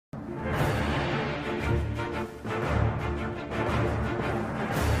So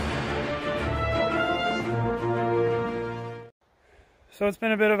it's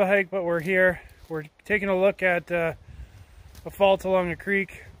been a bit of a hike, but we're here. We're taking a look at a fault along a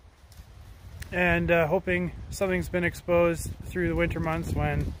creek and hoping something's been exposed through the winter months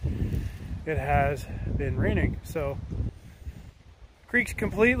when it has been raining. So creek's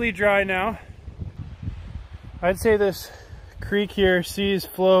completely dry now. I'd say this creek here sees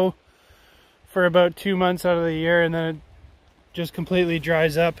flow for about 2 months out of the year, and then it just completely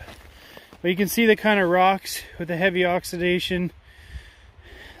dries up. But you can see the kind of rocks with the heavy oxidation.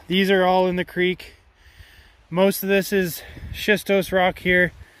 These are all in the creek. Most of this is schistose rock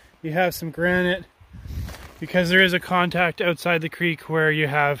here. You have some granite because there is a contact outside the creek where you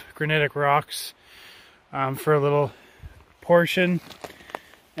have granitic rocks for a little portion.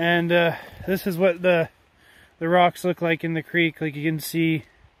 And this is what the rocks look like in the creek. Like you can see,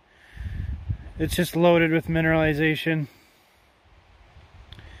 it's just loaded with mineralization.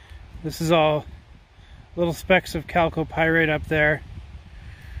 This is all little specks of chalcopyrite up there.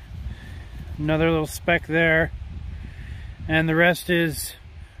 Another little speck there, and the rest is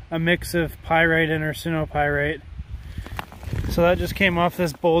a mix of pyrite and arsenopyrite. So that just came off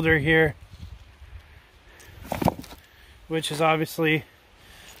this boulder here, which is obviously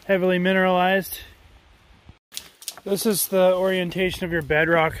heavily mineralized. This is the orientation of your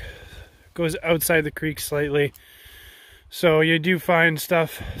bedrock. It goes outside the creek slightly, so you do find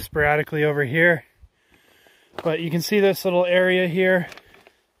stuff sporadically over here, but you can see this little area here,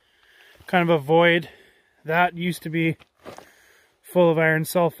 kind of a void that used to be full of iron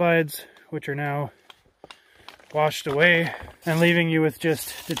sulfides, which are now washed away and leaving you with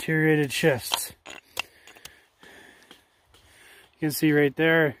just deteriorated schists. You can see right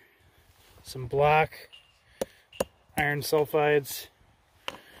there some black iron sulfides.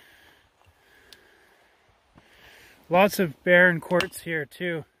 Lots of barren quartz here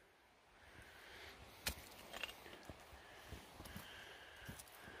too.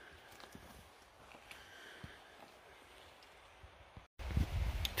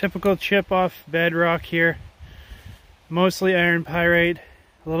 Typical chip off bedrock here, mostly iron pyrite,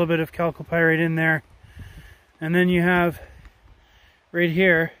 a little bit of chalcopyrite in there, and then you have right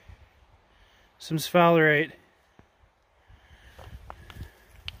here some sphalerite.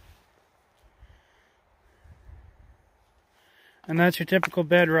 And that's your typical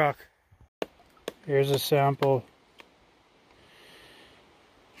bedrock. Here's a sample.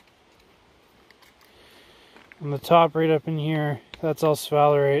 On the top right up in here, that's all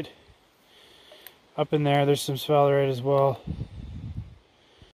sphalerite. Up in there, there's some sphalerite as well.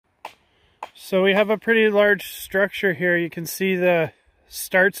 So we have a pretty large structure here. You can see the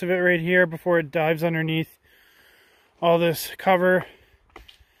starts of it right here before it dives underneath all this cover.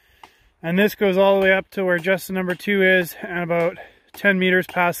 And this goes all the way up to where Justin number 2 is, and about 10 meters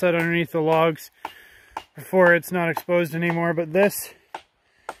past that underneath the logs before it's not exposed anymore. But this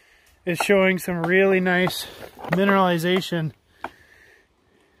is showing some really nice mineralization.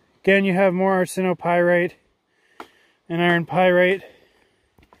 Again, you have more arsenopyrite and iron pyrite.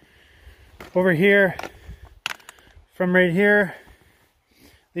 Over here, from right here,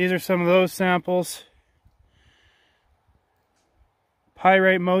 these are some of those samples.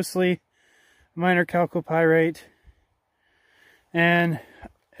 Pyrite mostly, minor chalcopyrite. And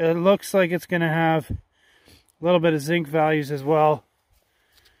it looks like it's going to have a little bit of zinc values as well.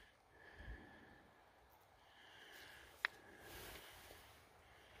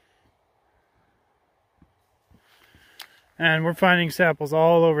 And we're finding samples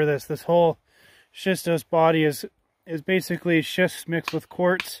all over this. This whole schistose body is basically schist mixed with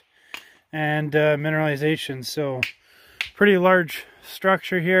quartz and mineralization. So pretty large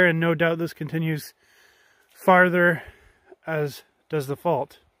structure here, and no doubt this continues farther, as does the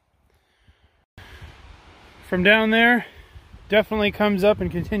fault. From down there, definitely comes up and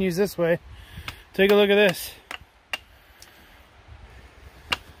continues this way. Take a look at this.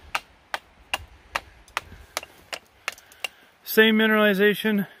 Same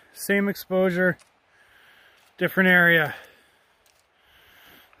mineralization, same exposure, different area.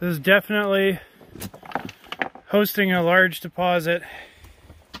 This is definitely hosting a large deposit.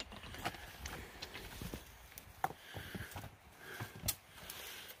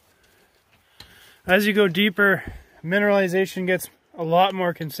 As you go deeper, mineralization gets a lot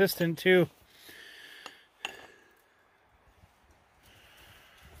more consistent too.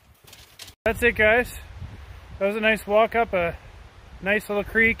 That's it, guys. That was a nice walk up a nice little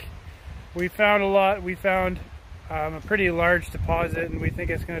creek. We found a lot. We found a pretty large deposit, and we think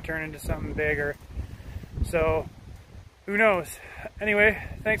it's going to turn into something bigger. So Who knows? Anyway,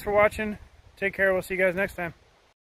 thanks for watching. Take care. We'll see you guys next time.